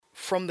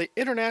From the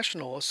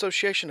International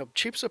Association of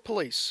Chiefs of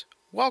Police,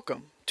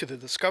 welcome to the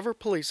Discover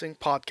Policing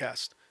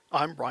podcast.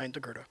 I'm Ryan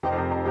DeGurda.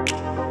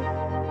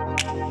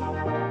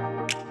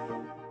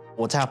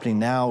 What's happening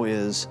now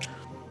is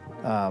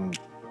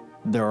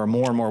there are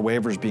more and more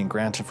waivers being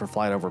granted for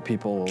flight over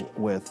people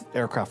with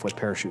aircraft with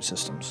parachute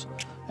systems.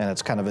 And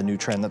it's kind of a new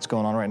trend that's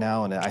going on right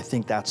now, and I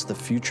think that's the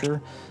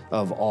future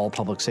of all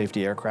public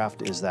safety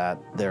aircraft, is that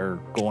they're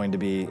going to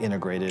be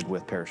integrated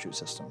with parachute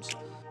systems.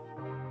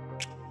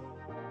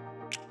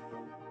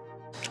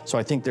 So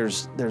I think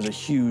there's a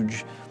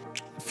huge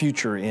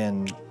future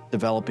in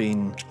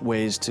developing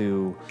ways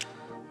to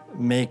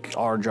make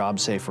our job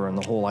safer, and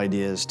the whole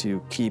idea is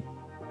to keep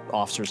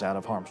officers out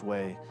of harm's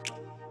way.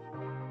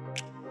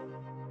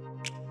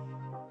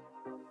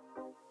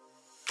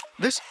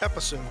 This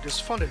episode is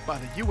funded by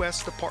the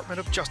U.S. Department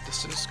of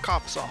Justice's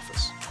COPS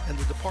Office, and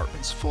the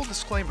department's full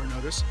disclaimer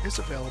notice is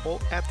available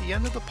at the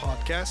end of the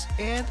podcast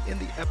and in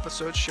the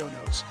episode show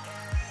notes.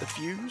 The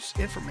views,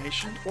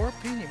 information, or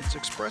opinions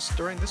expressed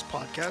during this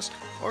podcast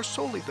are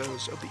solely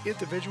those of the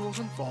individuals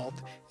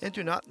involved and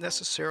do not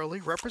necessarily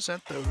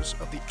represent those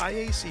of the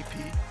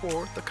IACP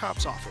or the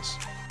COPS Office.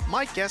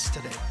 My guest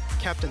today,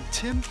 Captain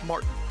Tim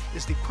Martin,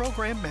 is the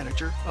Program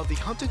Manager of the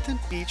Huntington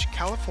Beach,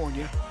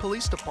 California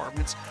Police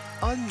Department's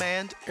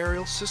Unmanned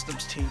Aerial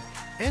Systems Team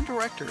and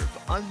Director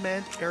of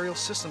Unmanned Aerial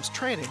Systems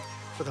Training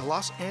for the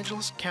Los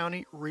Angeles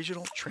County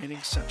Regional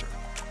Training Center.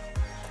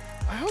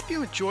 I hope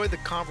you enjoy the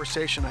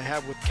conversation I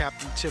have with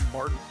Captain Tim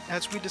Martin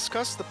as we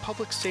discuss the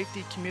public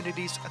safety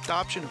community's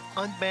adoption of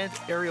unmanned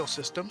aerial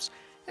systems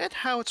and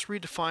how it's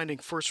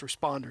redefining first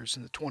responders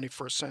in the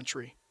 21st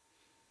century.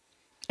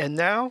 And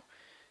now,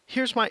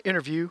 here's my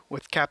interview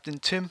with Captain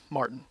Tim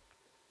Martin.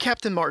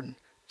 Captain Martin,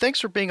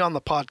 thanks for being on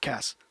the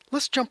podcast.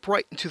 Let's jump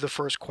right into the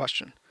first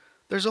question.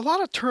 There's a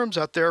lot of terms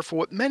out there for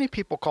what many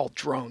people call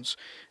drones,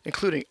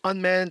 including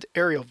unmanned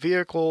aerial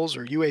vehicles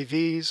or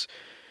UAVs,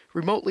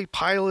 remotely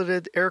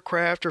piloted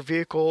aircraft or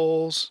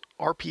vehicles,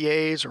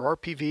 RPAs or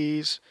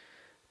RPVs,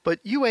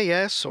 but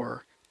UAS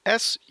or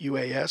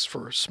SUAS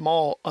for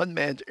Small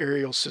Unmanned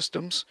Aerial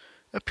Systems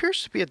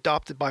appears to be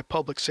adopted by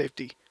public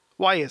safety.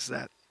 Why is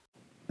that?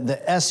 The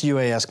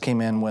SUAS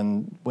came in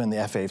when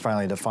the FAA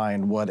finally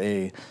defined what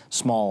a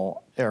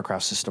small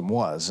aircraft system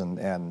was,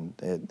 and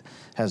it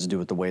has to do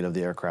with the weight of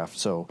the aircraft.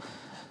 So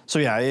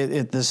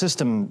yeah, the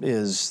system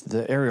is,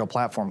 the aerial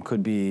platform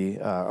could be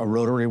a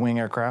rotary wing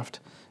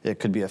aircraft. It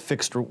could be a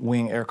fixed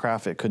wing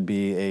aircraft. It could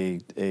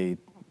be a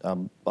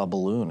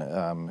balloon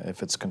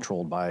if it's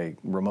controlled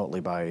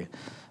remotely by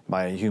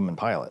a human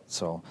pilot.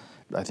 So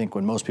I think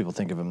when most people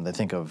think of them, they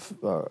think of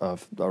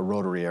a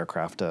rotary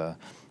aircraft, a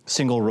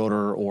single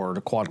rotor or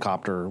the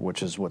quadcopter,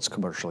 which is what's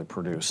commercially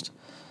produced.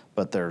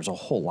 But there's a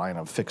whole line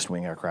of fixed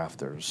wing aircraft.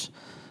 There's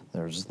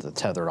the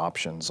tethered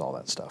options, all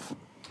that stuff.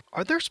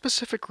 Are there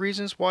specific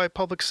reasons why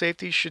public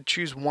safety should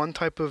choose one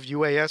type of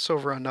UAS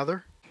over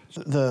another?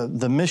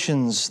 The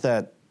missions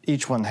that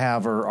each one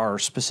have are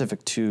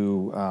specific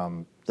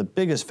to, the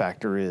biggest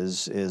factor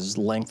is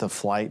length of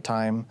flight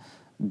time,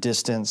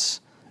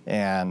 distance,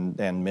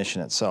 and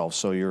mission itself.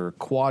 So your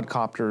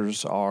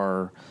quadcopters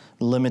are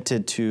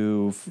limited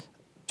to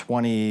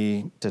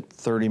 20 to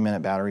 30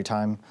 minute battery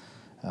time.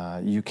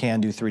 You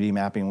can do 3D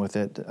mapping with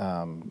it.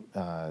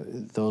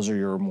 Those are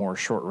your more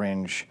short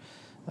range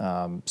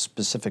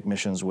specific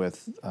missions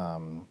with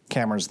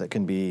cameras that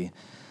can be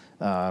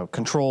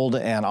controlled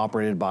and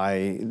operated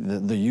by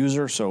the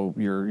user. So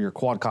your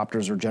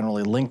quadcopters are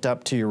generally linked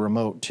up to your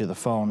remote to the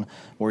phone,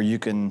 where you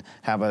can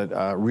have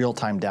a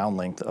real-time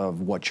downlink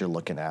of what you're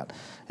looking at.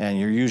 And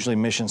you're usually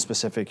mission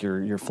specific.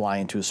 You're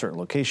flying to a certain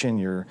location.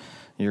 You're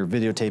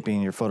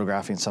videotaping. You're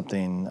photographing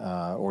something,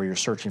 or you're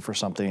searching for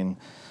something,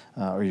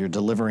 or you're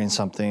delivering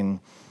something.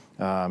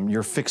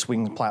 Your fixed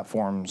wing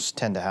platforms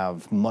tend to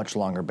have much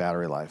longer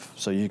battery life,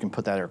 so you can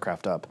put that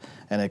aircraft up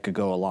and it could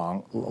go a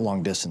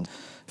long distance.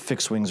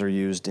 Fixed wings are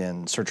used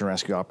in search and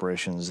rescue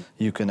operations.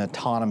 You can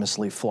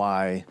autonomously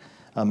fly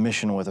a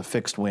mission with a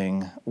fixed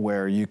wing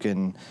where you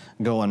can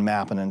go and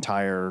map an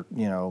entire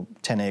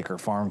 10-acre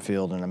farm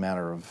field in a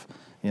matter of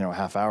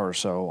half hour or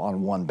so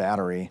on one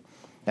battery,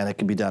 and it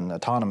can be done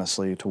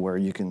autonomously to where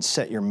you can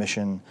set your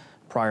mission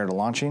prior to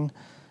launching,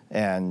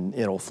 and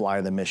it'll fly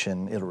the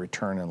mission, it'll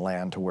return and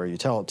land to where you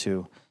tell it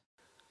to.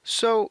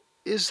 So,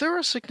 is there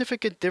a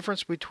significant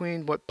difference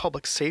between what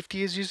public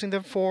safety is using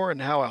them for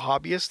and how a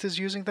hobbyist is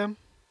using them?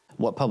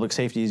 What public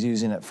safety is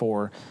using it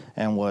for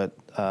and what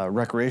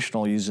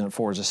recreational using it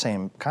for is the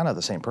same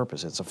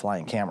purpose. It's a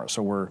flying camera.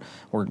 So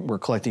we're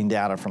collecting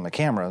data from the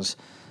cameras,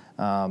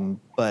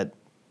 but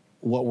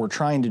what we're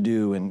trying to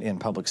do in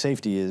public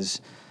safety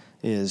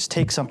is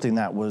take something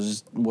that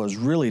was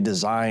really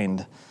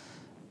designed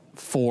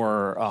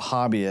for a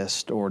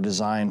hobbyist or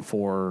designed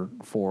for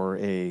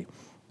a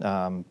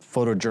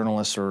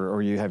photojournalist,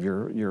 or you have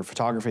your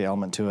photography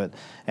element to it,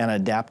 and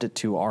adapt it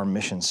to our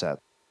mission set.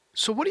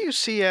 So what do you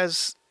see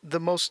as the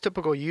most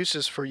typical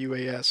uses for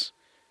UAS?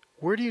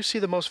 Where do you see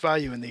the most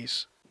value in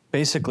these?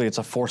 Basically, it's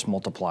a force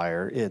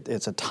multiplier.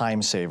 It's a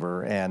time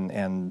saver,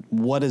 and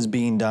what is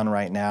being done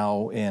right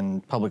now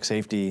in public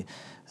safety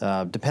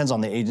depends on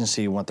the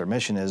agency and what their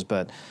mission is.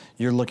 But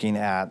you're looking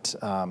at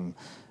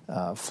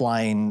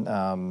flying,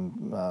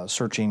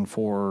 searching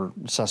for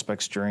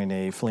suspects during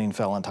a fleeing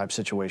felon type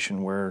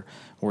situation where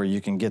you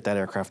can get that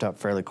aircraft up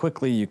fairly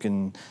quickly. You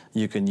can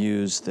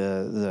use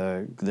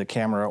the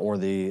camera or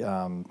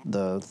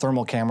the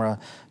thermal camera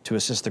to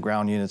assist the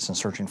ground units in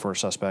searching for a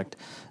suspect.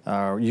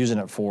 Using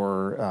it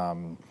for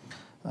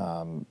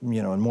in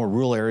more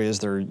rural areas,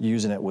 they're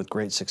using it with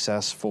great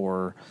success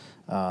for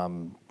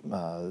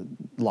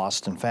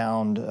lost and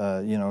found,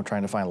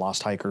 trying to find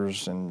lost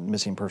hikers and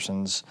missing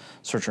persons,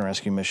 search and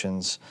rescue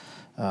missions.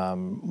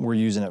 We're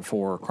using it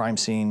for crime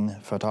scene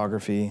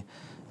photography.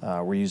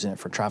 We're using it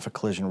for traffic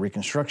collision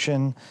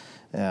reconstruction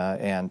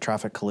and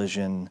traffic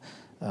collision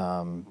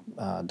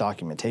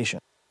documentation.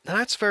 Now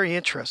that's very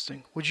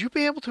interesting. Would you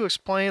be able to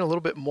explain a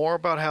little bit more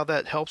about how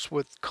that helps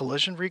with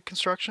collision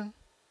reconstruction?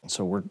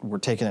 So we're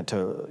taking it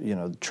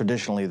to,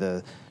 traditionally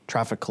the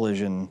traffic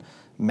collision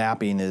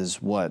mapping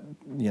is what,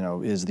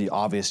 is the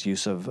obvious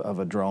use of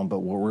a drone, but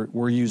what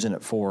we're using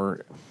it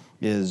for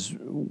is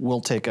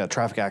we'll take a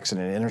traffic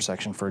accident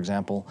intersection, for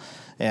example,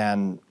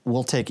 and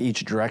we'll take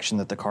each direction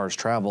that the car's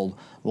traveled.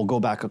 We'll go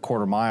back a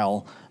quarter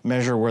mile,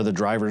 measure where the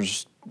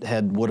driver's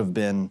head would have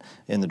been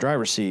in the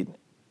driver's seat,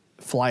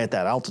 fly at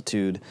that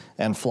altitude,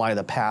 and fly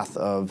the path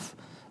of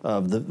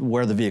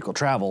where the vehicle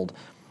traveled.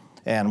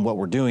 And what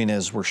we're doing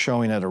is we're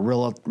showing at a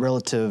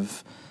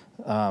relative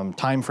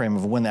time frame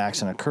of when the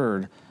accident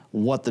occurred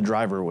what the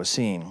driver was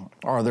seeing.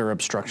 Are there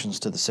obstructions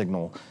to the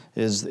signal?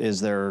 Is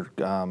there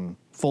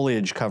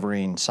foliage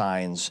covering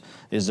signs?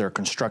 Is there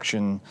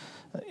construction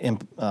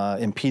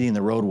impeding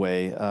the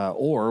roadway?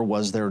 Or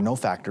was there no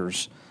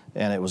factors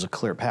and it was a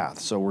clear path?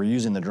 So we're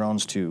using the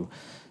drones to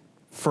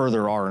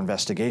further our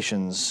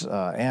investigations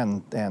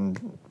and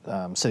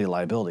city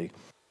liability.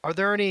 Are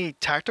there any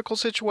tactical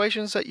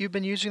situations that you've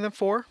been using them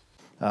for?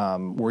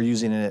 We're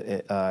using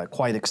it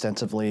quite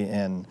extensively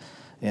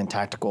in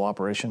tactical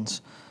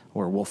operations,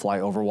 where we'll fly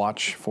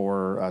Overwatch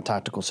for a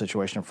tactical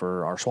situation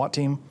for our SWAT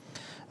team.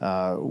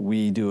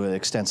 We do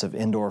extensive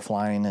indoor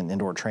flying and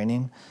indoor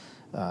training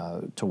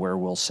to where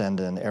we'll send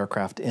an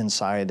aircraft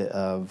inside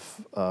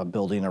of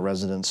building a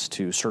residence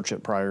to search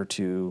it prior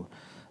to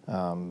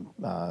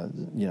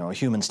a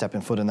human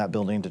stepping foot in that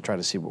building to try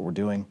to see what we're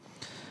doing.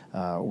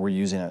 We're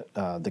using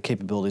the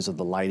capabilities of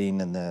the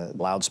lighting and the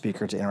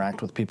loudspeaker to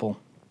interact with people.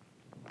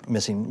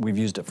 We've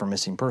used it for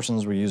missing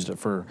persons. We used it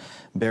for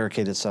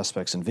barricaded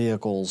suspects in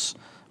vehicles,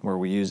 where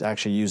we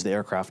actually use the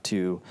aircraft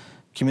to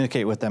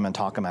communicate with them and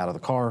talk them out of the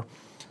car.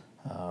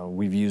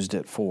 We've used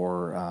it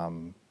for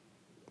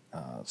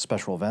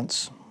special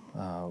events,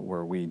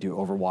 where we do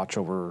Overwatch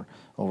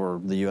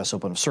over the U.S.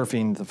 Open of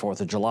Surfing, the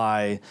 4th of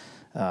July,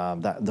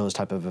 those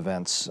type of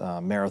events,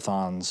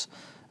 marathons.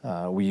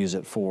 We use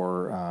it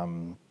for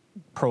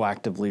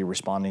proactively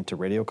responding to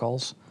radio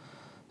calls.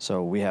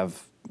 So we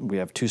have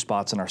 2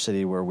 spots in our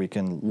city where we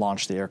can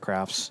launch the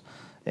aircrafts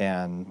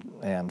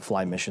and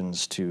fly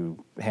missions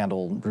to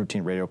handle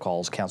routine radio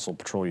calls, cancel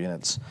patrol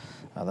units.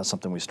 That's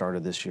something we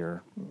started this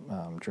year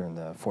during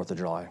the 4th of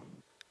July.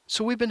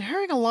 So we've been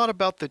hearing a lot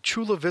about the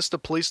Chula Vista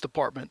Police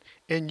Department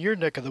in your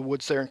neck of the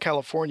woods there in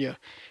California,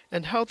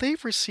 and how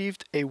they've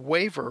received a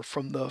waiver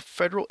from the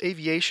Federal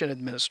Aviation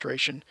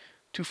Administration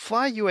to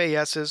fly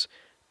UASs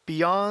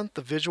beyond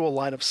the visual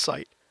line of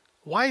sight.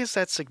 Why is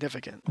that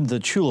significant? The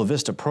Chula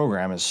Vista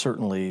program is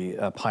certainly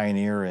a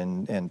pioneer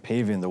in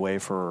paving the way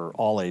for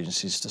all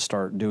agencies to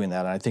start doing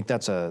that. And I think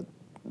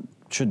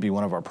should be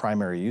one of our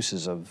primary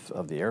uses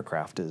of the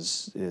aircraft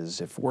is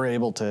if we're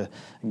able to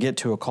get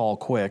to a call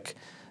quick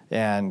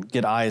and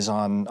get eyes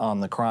on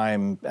the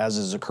crime as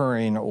is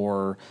occurring,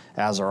 or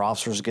as our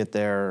officers get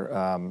there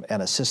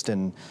and assist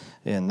in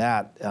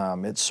that,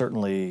 it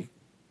certainly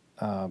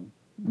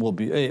will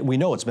be. We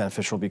know it's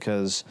beneficial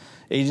because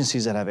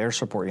agencies that have air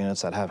support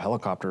units that have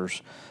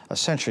helicopters,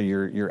 essentially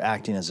you're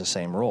acting as the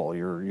same role.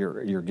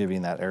 You're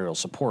giving that aerial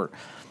support.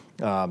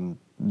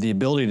 The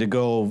ability to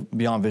go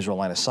beyond visual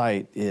line of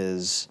sight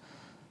is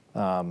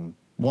one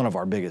of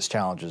our biggest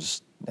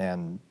challenges,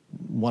 and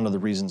one of the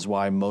reasons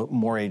why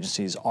more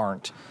agencies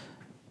aren't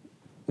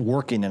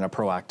working in a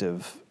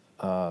proactive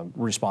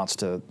response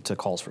to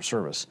calls for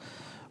service.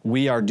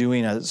 We are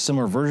doing a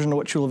similar version of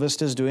what Chula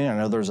Vista is doing. I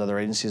know there's other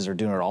agencies that are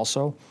doing it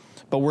also,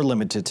 but we're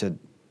limited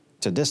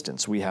to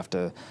distance. We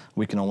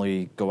can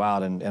only go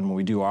out, and when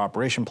we do our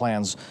operation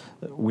plans,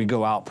 we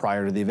go out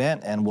prior to the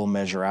event and we'll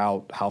measure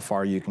out how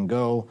far you can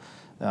go,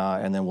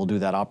 and then we'll do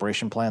that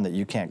operation plan that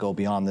you can't go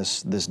beyond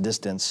this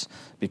distance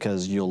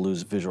because you'll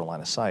lose visual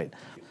line of sight.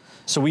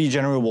 So we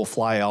generally will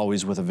fly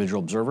always with a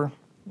visual observer,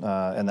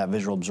 and that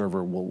visual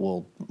observer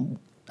will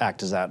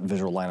act as that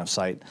visual line of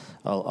sight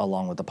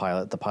along with the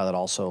pilot. The pilot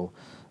also,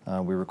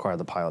 we require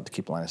the pilot to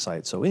keep line of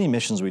sight. So any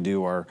missions we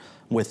do are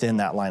within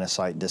that line of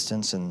sight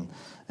distance,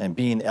 and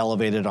being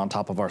elevated on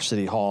top of our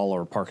city hall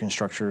or parking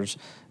structures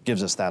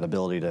gives us that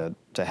ability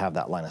to have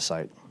that line of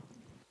sight.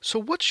 So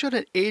what should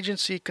an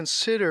agency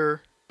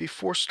consider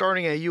before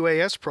starting a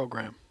UAS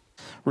program?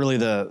 Really,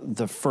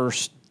 the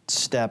first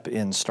step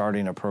in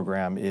starting a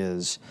program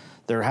is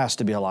there has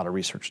to be a lot of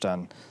research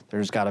done.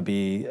 There's got to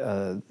be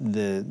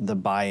the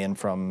buy-in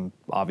from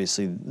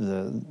obviously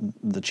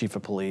the chief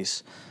of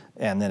police,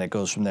 and then it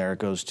goes from there. It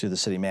goes to the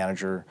city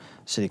manager,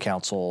 city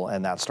council,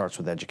 and that starts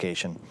with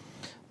education.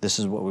 This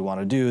is what we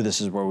want to do.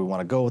 This is where we want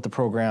to go with the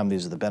program.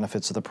 These are the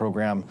benefits of the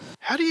program.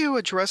 How do you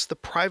address the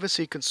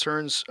privacy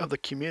concerns of the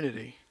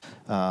community?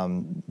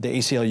 The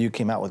ACLU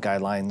came out with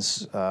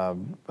guidelines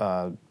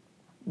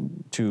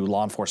to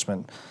law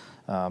enforcement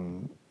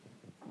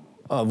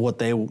of what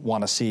they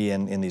want to see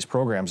in these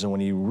programs. And when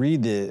you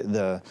read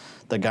the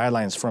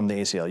guidelines from the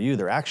ACLU,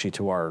 they're actually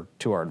to our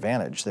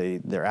advantage.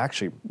 They're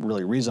actually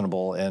really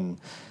reasonable. And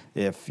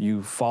if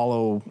you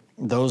follow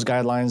those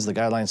guidelines, the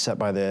guidelines set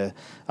by the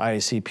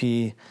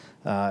IACP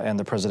and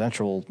the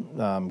presidential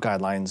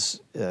guidelines,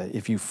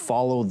 if you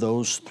follow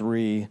those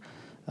three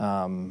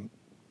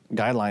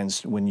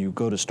guidelines when you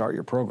go to start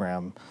your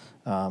program,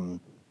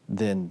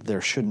 then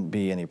there shouldn't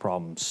be any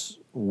problems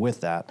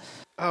with that.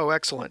 Oh,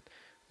 excellent.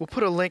 We'll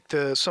put a link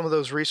to some of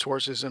those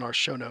resources in our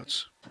show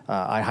notes.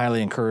 I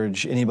highly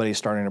encourage anybody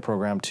starting a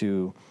program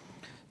to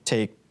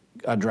take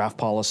a draft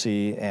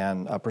policy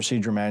and a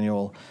procedure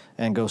manual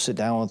and go sit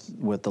down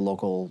with the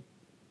local,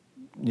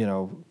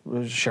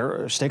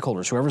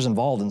 stakeholders, whoever's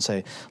involved, and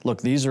say, look,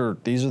 these are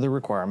the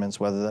requirements,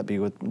 whether that be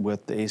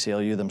with the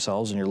ACLU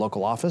themselves in your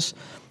local office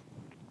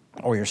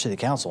or your city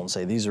council, and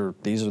say these are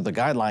the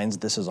guidelines.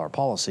 This is our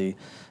policy.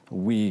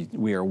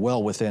 We are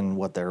well within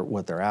what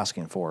they're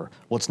asking for.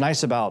 What's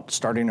nice about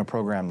starting a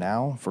program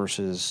now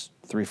versus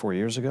 3-4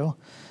 years ago,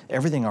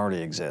 everything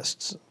already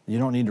exists. You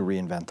don't need to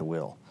reinvent the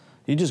wheel.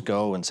 You just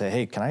go and say,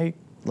 hey,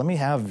 let me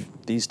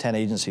have these 10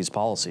 agencies'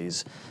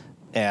 policies,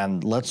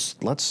 and let's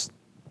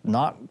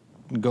not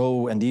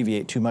go and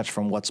deviate too much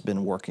from what's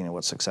been working and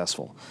what's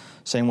successful.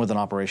 Same with an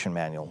operation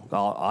manual.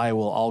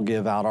 I'll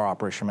give out our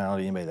operation manual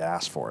to anybody that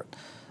asks for it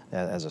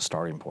as a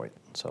starting point.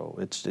 So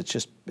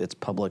it's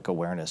public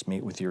awareness.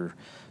 Meet with your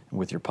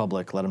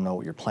public, let them know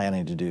what you're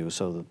planning to do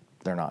so that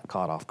they're not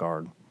caught off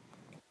guard.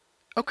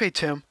 Okay,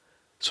 Tim.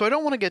 So I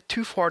don't want to get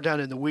too far down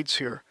in the weeds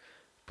here,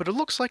 but it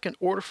looks like in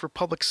order for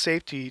public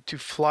safety to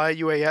fly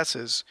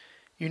UASs,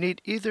 you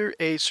need either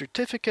a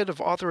certificate of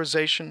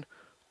authorization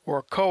or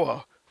a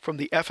COA from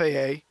the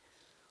FAA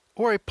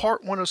or a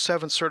Part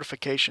 107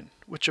 certification,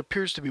 which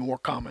appears to be more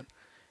common.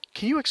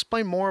 Can you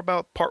explain more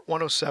about Part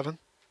 107?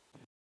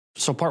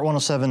 So Part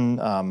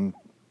 107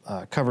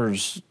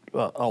 covers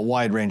a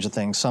wide range of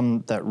things,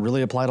 some that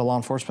really apply to law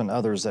enforcement,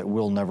 others that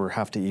we'll never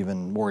have to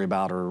even worry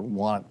about or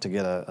want to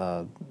get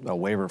a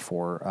waiver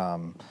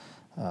for.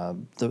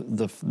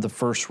 The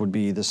first would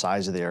be the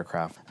size of the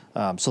aircraft.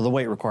 So the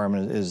weight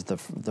requirement is the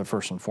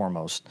first and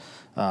foremost.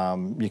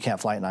 You can't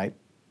fly at night.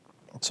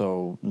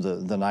 So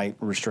the night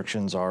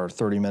restrictions are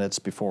 30 minutes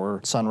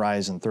before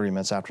sunrise and 30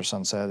 minutes after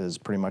sunset is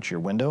pretty much your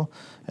window,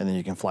 and then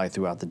you can fly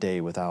throughout the day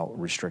without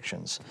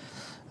restrictions.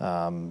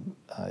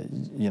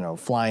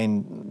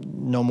 Flying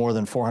no more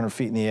than 400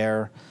 feet in the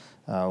air,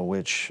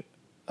 which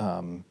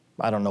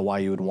I don't know why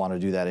you would want to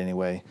do that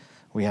anyway.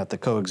 We have to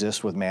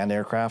coexist with manned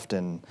aircraft,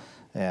 and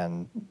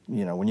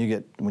when you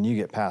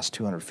get past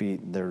 200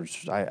 feet,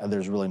 there's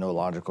really no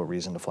logical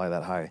reason to fly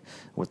that high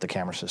with the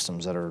camera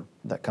systems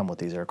that come with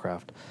these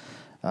aircraft.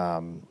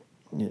 Some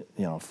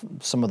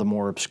of the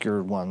more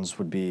obscure ones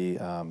would be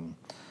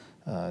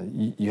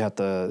you have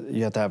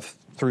to have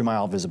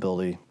 3-mile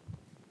visibility,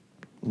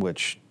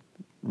 which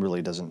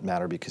really doesn't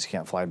matter because you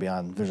can't fly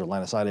beyond visual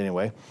line of sight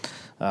anyway.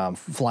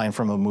 Flying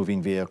from a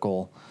moving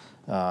vehicle,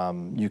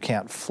 you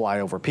can't fly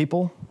over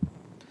people,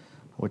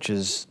 which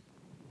is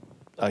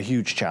a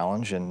huge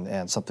challenge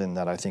and something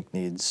that I think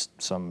needs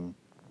some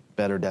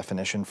better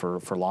definition for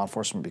law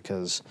enforcement,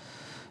 because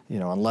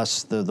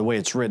unless the way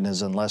it's written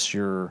is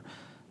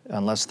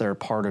unless they're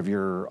part of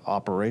your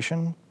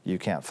operation, you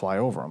can't fly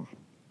over them.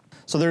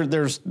 So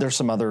there's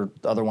some other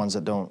ones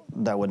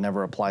that would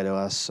never apply to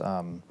us.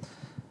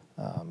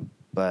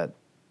 But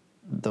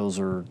those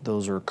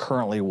are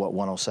currently what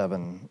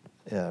 107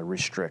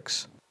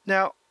 restricts.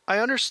 Now, I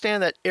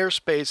understand that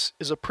airspace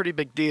is a pretty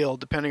big deal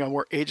depending on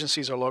where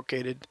agencies are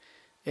located,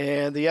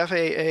 and the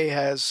FAA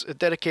has a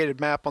dedicated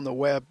map on the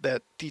web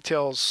that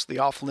details the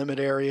off-limit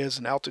areas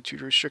and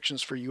altitude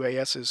restrictions for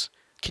UASs.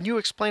 Can you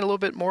explain a little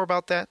bit more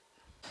about that?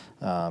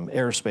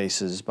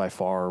 Airspace is by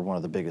far one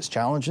of the biggest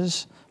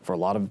challenges for a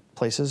lot of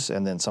places,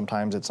 and then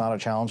sometimes it's not a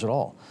challenge at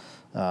all.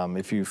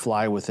 If you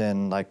fly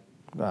within,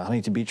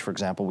 Huntington Beach, for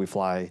example, we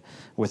fly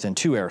within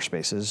 2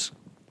 airspaces.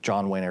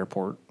 John Wayne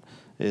Airport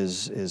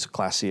is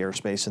Class C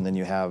airspace, and then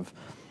you have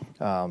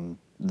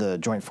the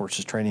Joint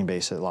Forces Training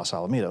Base at Los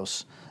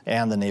Alamitos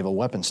and the Naval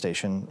Weapons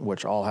Station,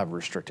 which all have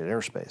restricted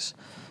airspace.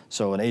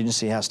 So an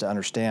agency has to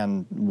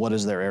understand what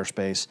is their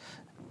airspace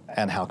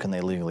and how can they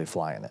legally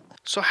fly in it.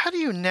 So how do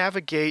you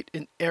navigate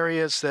in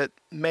areas that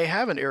may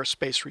have an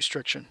airspace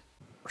restriction?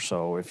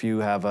 So if you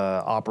have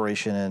an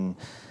operation in,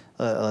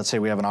 let's say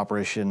we have an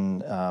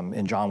operation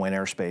in John Wayne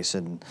Airspace,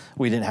 and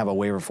we didn't have a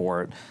waiver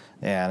for it,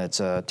 and it's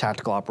a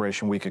tactical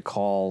operation. We could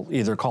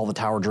either call the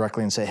tower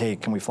directly and say, hey,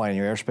 can we fly in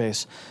your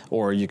airspace?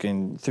 Or you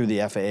can, through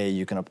the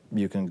FAA,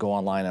 you can go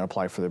online and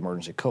apply for the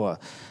emergency COA.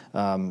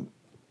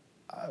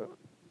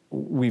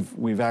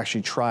 We've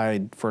actually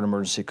tried for an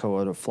emergency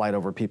COA to flight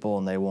over people,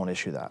 and they won't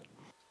issue that.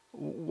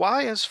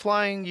 Why is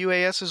flying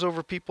UASs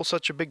over people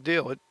such a big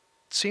deal? It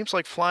seems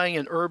like flying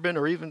in urban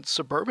or even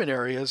suburban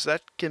areas,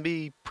 that can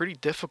be pretty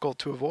difficult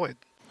to avoid.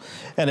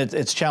 And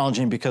it's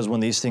challenging because when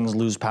these things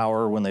lose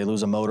power, when they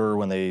lose a motor,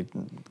 when they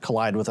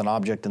collide with an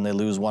object and they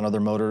lose one of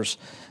their motors,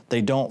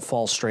 they don't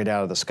fall straight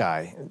out of the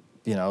sky.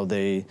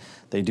 They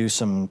do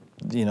some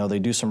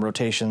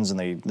rotations,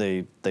 and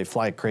they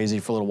fly crazy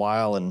for a little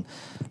while, and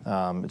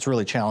it's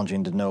really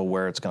challenging to know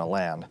where it's going to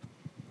land.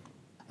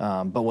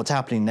 But what's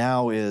happening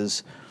now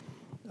is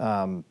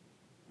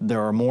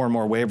there are more and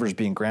more waivers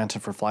being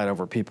granted for flight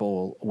over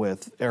people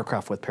with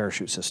aircraft with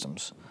parachute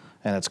systems.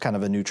 And it's kind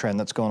of a new trend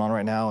that's going on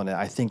right now, and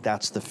I think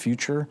that's the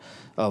future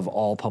of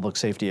all public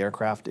safety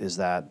aircraft, is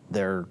that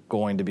they're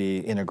going to be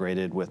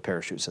integrated with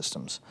parachute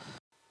systems.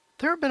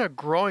 There have been a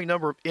growing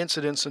number of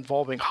incidents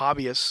involving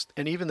hobbyists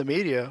and even the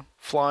media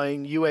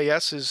flying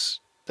UASs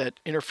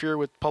that interfere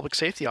with public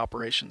safety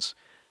operations.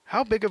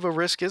 How big of a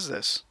risk is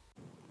this?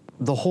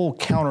 The whole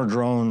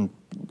counter-drone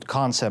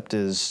concept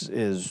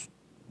is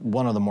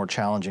one of the more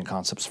challenging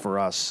concepts for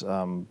us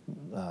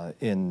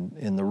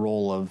in the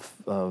role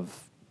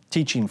of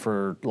teaching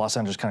for Los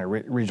Angeles County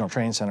Regional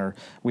Training Center.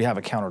 We have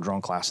a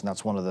counter-drone class, and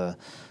that's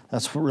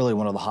really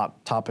one of the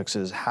hot topics,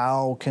 is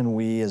how can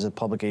we as a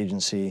public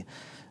agency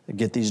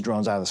get these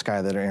drones out of the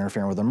sky that are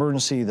interfering with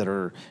emergency, that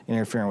are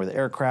interfering with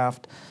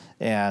aircraft.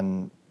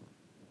 And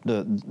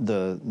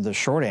the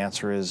short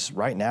answer is,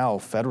 right now,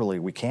 federally,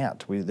 we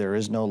can't. There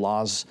is no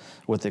laws,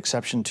 with the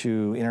exception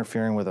to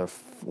interfering with a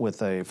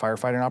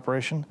firefighting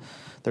operation.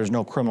 There's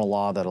no criminal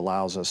law that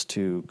allows us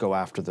to go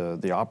after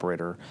the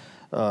operator,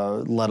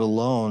 let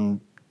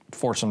alone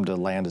force them to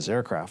land his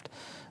aircraft.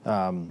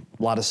 A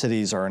lot of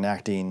cities are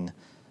enacting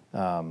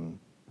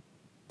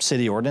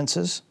city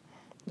ordinances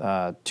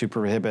to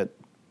prohibit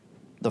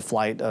the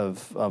flight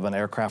of an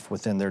aircraft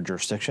within their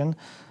jurisdiction,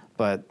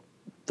 but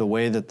the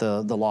way that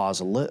the law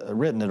is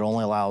written, it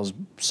only allows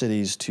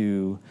cities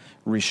to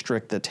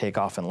restrict the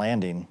takeoff and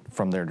landing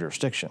from their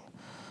jurisdiction.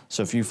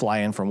 So if you fly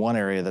in from one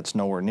area that's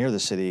nowhere near the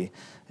city,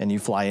 and you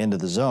fly into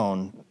the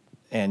zone,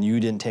 and you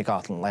didn't take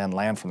off and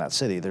land from that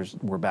city,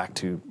 we're back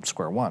to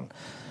square one.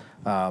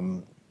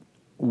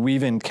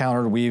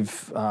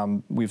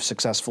 We've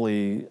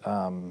successfully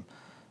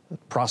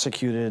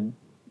prosecuted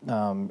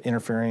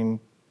interfering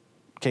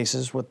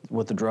cases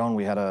with the drone.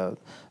 We had an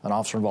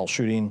officer-involved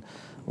shooting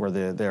where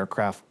the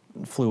aircraft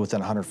flew within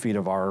 100 feet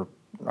of our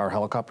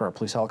helicopter, our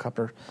police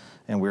helicopter,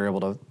 and we were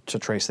able to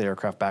trace the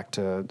aircraft back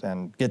to,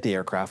 and get the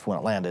aircraft when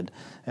it landed,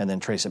 and then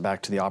trace it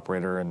back to the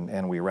operator,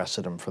 and we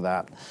arrested him for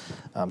that.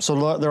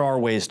 So there are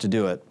ways to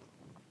do it.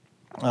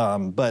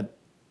 But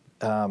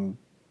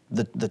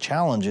the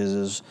challenge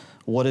is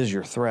what is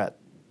your threat?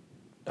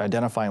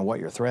 Identifying what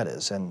your threat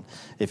is. And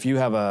if you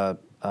have a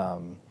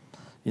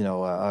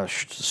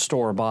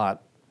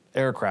store-bought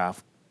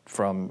aircraft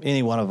from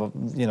any one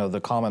of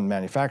the common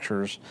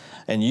manufacturers,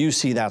 and you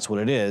see that's what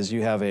it is,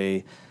 you have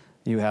a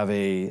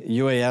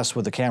UAS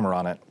with a camera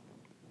on it.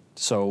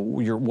 So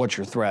what's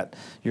your threat?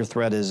 Your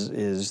threat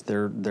is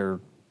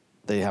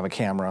they have a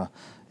camera,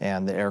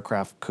 and the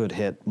aircraft could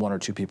hit one or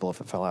two people if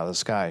it fell out of the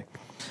sky.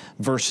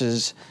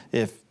 Versus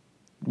if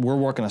we're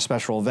working a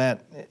special event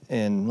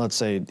in, let's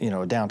say,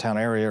 a downtown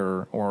area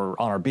or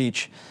on our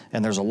beach,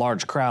 and there's a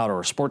large crowd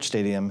or a sports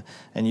stadium,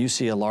 and you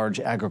see a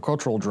large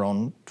agricultural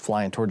drone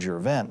flying towards your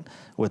event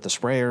with the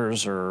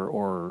sprayers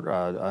or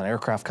an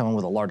aircraft coming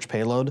with a large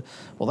payload,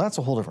 well, that's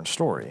a whole different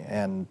story.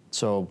 And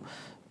so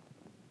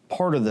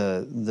part of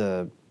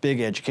the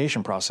big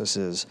education process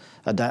is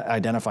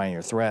identifying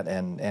your threat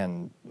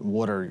and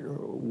what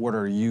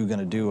are you going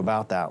to do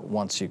about that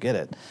once you get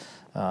it.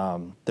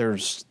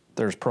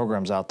 There's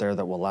programs out there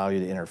that will allow you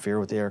to interfere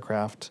with the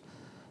aircraft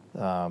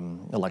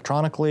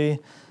electronically.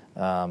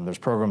 There's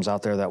programs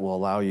out there that will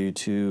allow you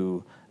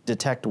to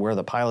detect where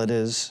the pilot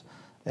is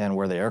and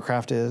where the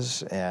aircraft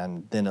is,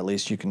 and then at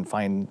least you can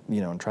find,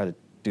 and try to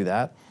do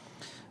that.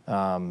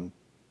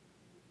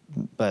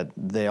 But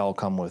they all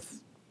come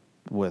with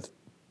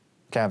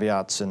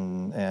caveats,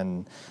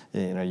 and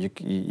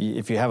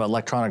if you have an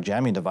electronic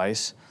jamming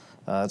device,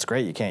 that's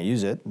great. You can't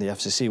use it. The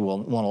FCC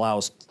won't allow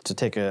us to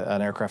take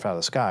an aircraft out of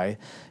the sky.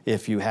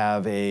 If you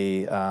have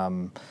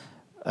an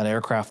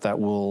aircraft that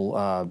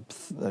will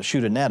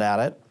shoot a net at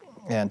it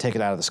and take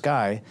it out of the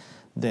sky,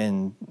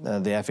 then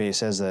the FAA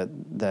says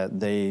that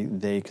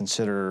they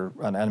consider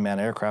an unmanned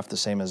aircraft the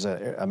same as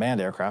a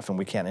manned aircraft, and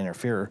we can't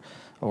interfere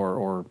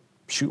or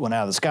shoot one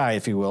out of the sky,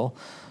 if you will.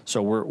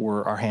 So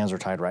our hands are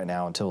tied right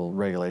now until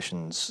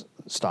regulations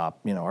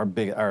stop. Our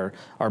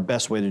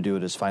best way to do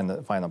it is find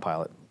the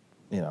pilot.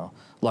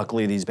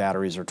 Luckily these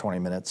batteries are 20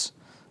 minutes,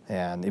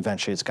 and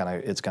eventually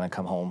it's gonna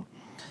come home.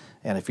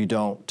 And if you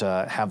don't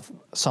have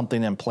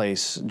something in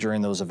place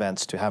during those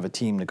events to have a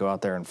team to go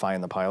out there and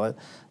find the pilot,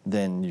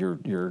 then you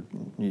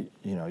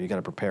got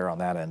to prepare on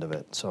that end of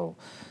it. So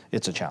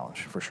it's a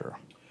challenge for sure.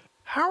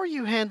 How are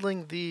you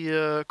handling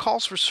the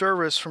calls for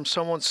service from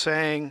someone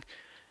saying,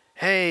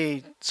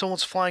 "Hey,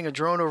 someone's flying a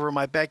drone over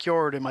my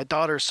backyard and my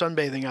daughter's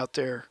sunbathing out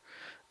there"?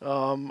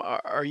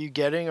 Are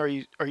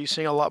you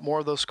seeing a lot more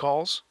of those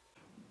calls?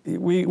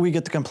 We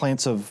get the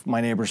complaints of my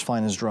neighbor's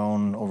flying his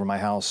drone over my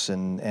house,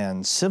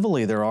 and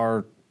civilly there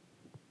are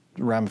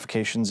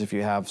ramifications if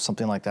you have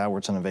something like that where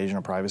it's an invasion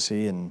of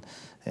privacy, and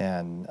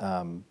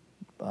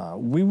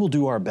we will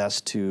do our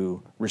best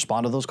to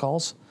respond to those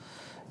calls.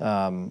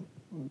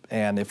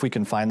 And if we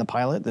can find the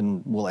pilot,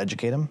 then we'll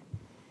educate him.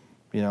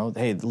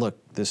 Hey, look,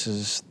 this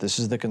is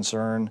the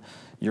concern.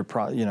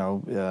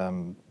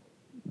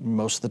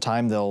 Most of the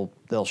time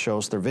they'll show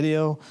us their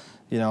video,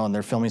 and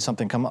they're filming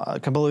something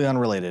completely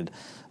unrelated.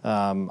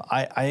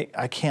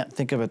 I can't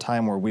think of a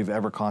time where we've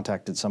ever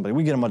contacted somebody.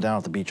 We get them down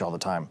at the beach all the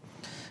time,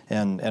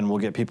 and we'll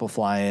get people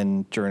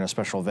flying during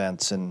special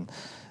events, and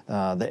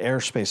the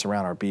airspace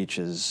around our beach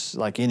is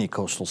like any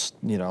coastal.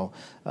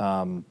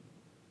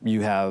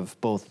 You have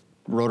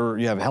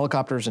you have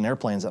helicopters and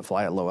airplanes that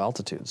fly at low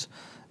altitudes,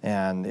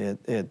 and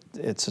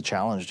it's a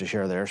challenge to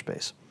share the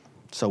airspace.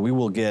 So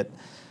we'll get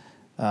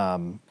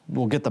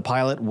the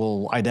pilot,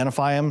 we'll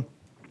identify him,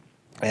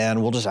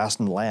 and we'll just ask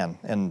them to land.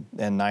 And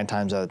 9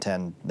 times out of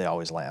 10, they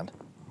always land.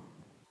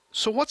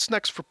 So what's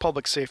next for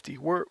public safety?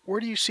 Where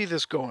do you see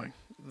this going?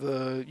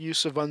 The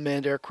use of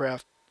unmanned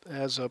aircraft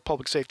as a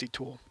public safety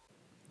tool?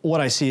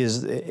 What I see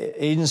is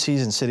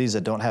agencies and cities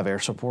that don't have air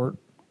support,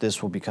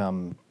 this will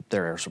become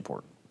their air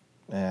support.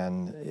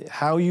 And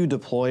how you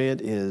deploy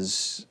it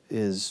is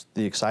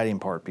the exciting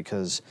part,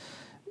 because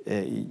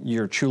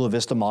your Chula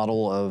Vista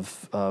model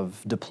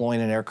of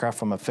deploying an aircraft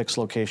from a fixed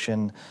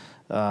location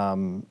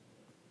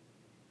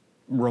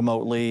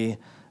remotely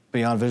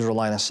beyond visual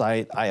line of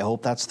sight, I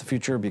hope that's the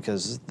future,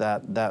 because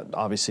that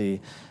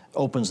obviously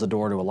opens the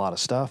door to a lot of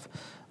stuff.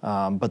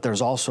 But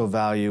there's also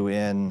value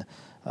in,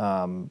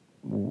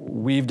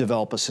 we've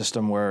developed a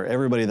system where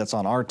everybody that's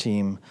on our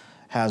team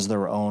has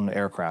their own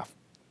aircraft,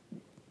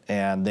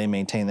 and they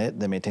maintain it.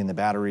 They maintain the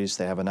batteries.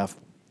 They have enough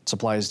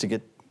supplies to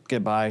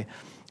get by,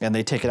 and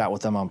they take it out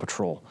with them on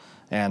patrol.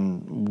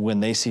 And when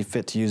they see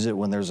fit to use it,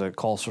 when there's a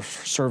call for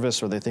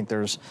service or they think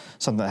there's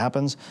something that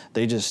happens,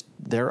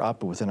 they're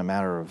up within a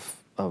matter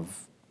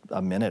of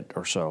a minute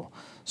or so.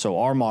 So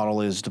our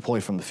model is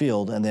deploy from the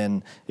field, and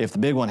then if the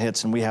big one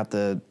hits and we have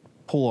to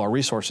pool our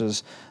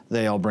resources,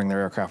 they all bring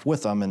their aircraft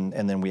with them,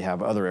 and then we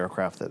have other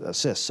aircraft that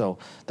assist. So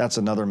that's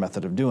another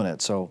method of doing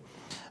it. So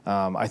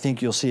I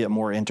think you'll see it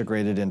more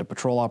integrated into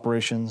patrol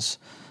operations.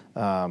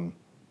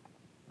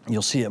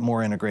 You'll see it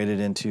more integrated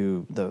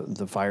into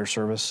the fire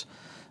service.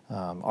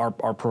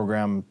 Our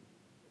program,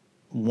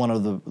 one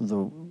of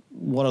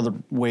the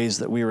ways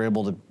that we were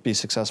able to be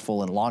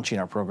successful in launching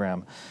our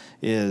program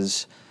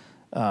is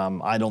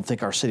I don't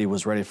think our city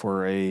was ready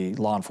for a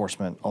law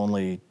enforcement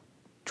only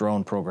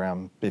drone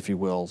program, if you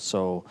will.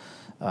 So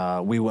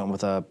we went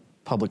with a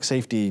public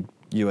safety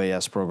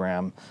UAS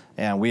program,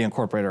 and we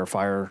incorporate our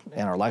fire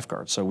and our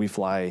lifeguards. So we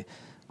fly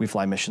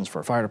missions for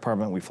our fire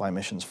department, we fly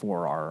missions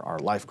for our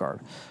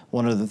lifeguard.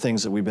 One of the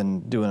things that we've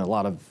been doing a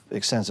lot of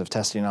extensive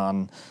testing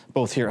on,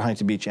 both here at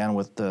Huntington Beach and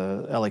with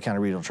the LA County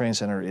Regional Training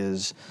Center,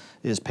 is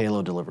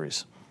payload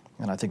deliveries.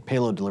 And I think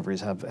payload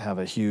deliveries have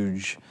a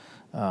huge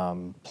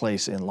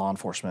place in law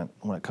enforcement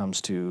when it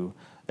comes to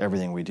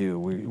everything we do.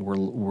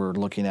 We're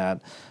looking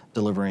at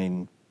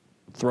delivering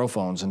throw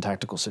phones in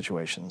tactical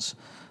situations,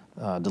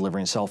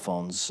 delivering cell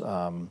phones,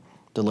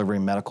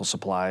 delivering medical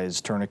supplies,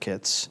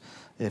 tourniquets.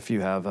 If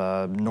you have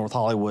a North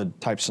Hollywood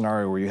type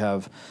scenario where you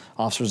have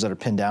officers that are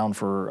pinned down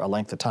for a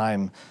length of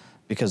time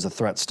because the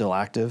threat's still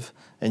active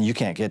and you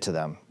can't get to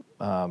them,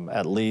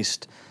 at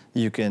least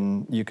you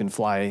can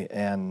fly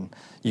and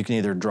you can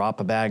either drop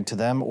a bag to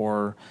them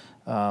or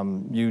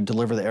you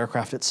deliver the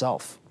aircraft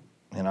itself.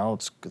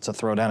 It's a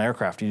throw down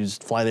aircraft. You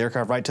just fly the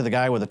aircraft right to the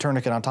guy with a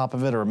tourniquet on top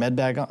of it or a med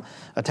bag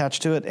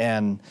attached to it,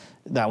 and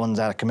that one's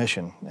out of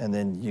commission. And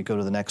then you go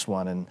to the next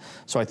one. And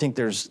so I think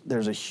there's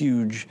a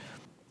huge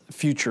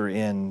future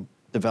in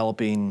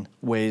developing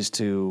ways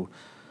to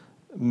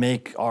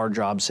make our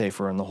job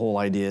safer. And the whole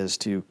idea is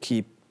to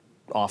keep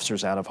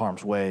officers out of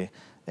harm's way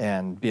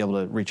and be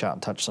able to reach out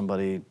and touch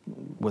somebody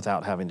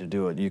without having to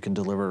do it. You can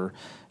deliver,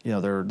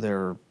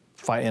 their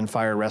in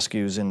fire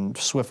rescues and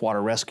swift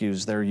water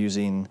rescues, they're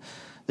using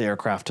the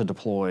aircraft to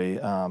deploy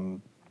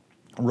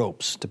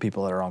ropes to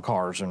people that are on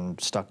cars and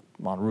stuck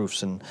on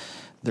roofs, and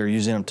they're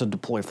using them to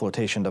deploy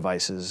flotation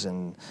devices.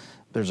 And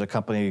there's a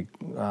company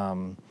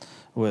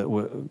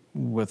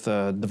with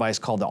a device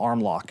called the arm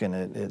lock,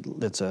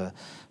 and it's a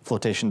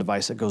flotation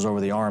device that goes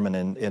over the arm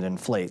and it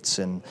inflates,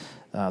 and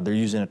they're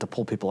using it to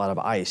pull people out of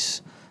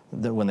ice.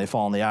 That when they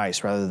fall on the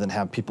ice, rather than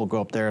have people go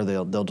up there,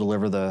 they'll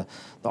deliver the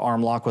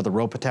arm lock with a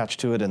rope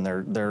attached to it, and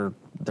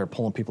they're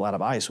pulling people out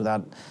of ice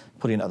without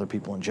putting other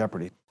people in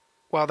jeopardy.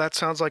 Wow, that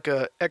sounds like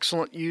an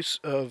excellent use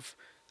of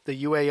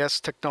the UAS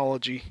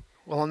technology.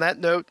 Well, on that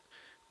note,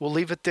 We'll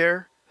leave it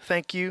there.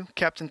 Thank you,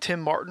 Captain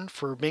Tim Martin,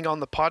 for being on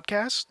the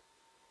podcast.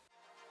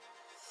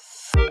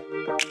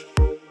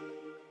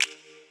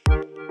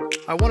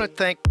 I want to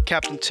thank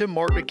Captain Tim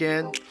Martin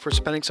again for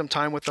spending some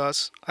time with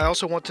us. I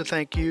also want to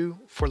thank you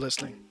for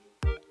listening.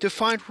 To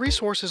find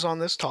resources on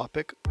this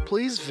topic,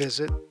 please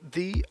visit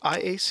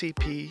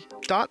theiacp.org,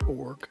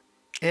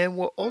 and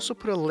we'll also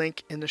put a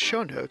link in the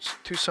show notes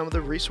to some of the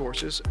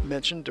resources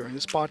mentioned during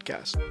this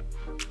podcast.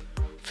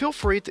 Feel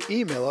free to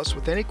email us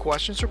with any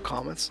questions or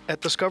comments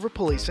at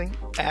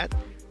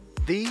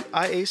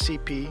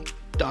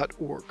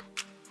discoverpolicing@theiacp.org.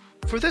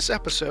 For this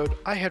episode,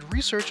 I had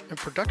research and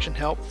production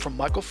help from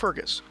Michael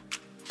Fergus.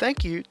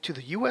 Thank you to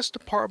the U.S.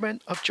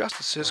 Department of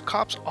Justice's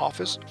COPS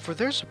Office for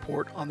their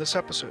support on this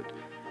episode.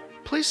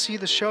 Please see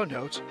the show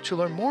notes to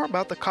learn more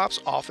about the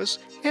COPS Office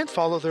and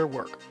follow their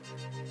work.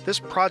 This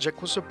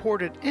project was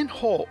supported in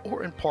whole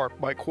or in part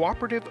by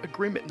Cooperative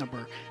Agreement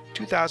Number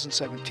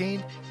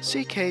 2017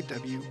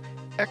 CKW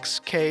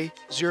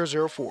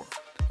XK004,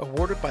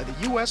 awarded by the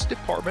U.S.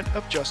 Department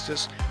of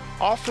Justice,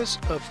 Office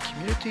of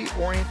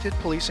Community-Oriented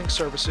Policing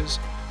Services.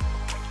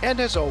 And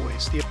as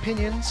always, the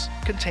opinions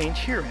contained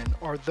herein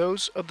are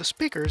those of the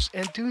speakers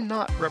and do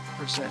not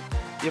represent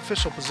the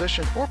official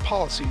position or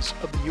policies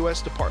of the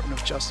U.S. Department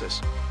of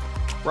Justice.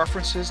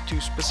 References to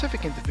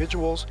specific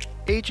individuals,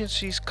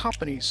 agencies,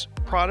 companies,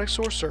 products,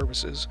 or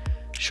services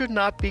should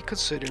not be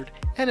considered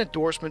an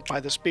endorsement by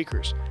the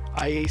speakers,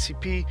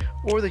 IACP,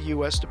 or the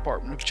U.S.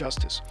 Department of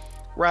Justice.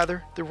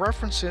 Rather, the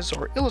references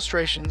are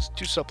illustrations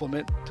to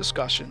supplement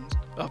discussions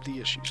of the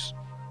issues.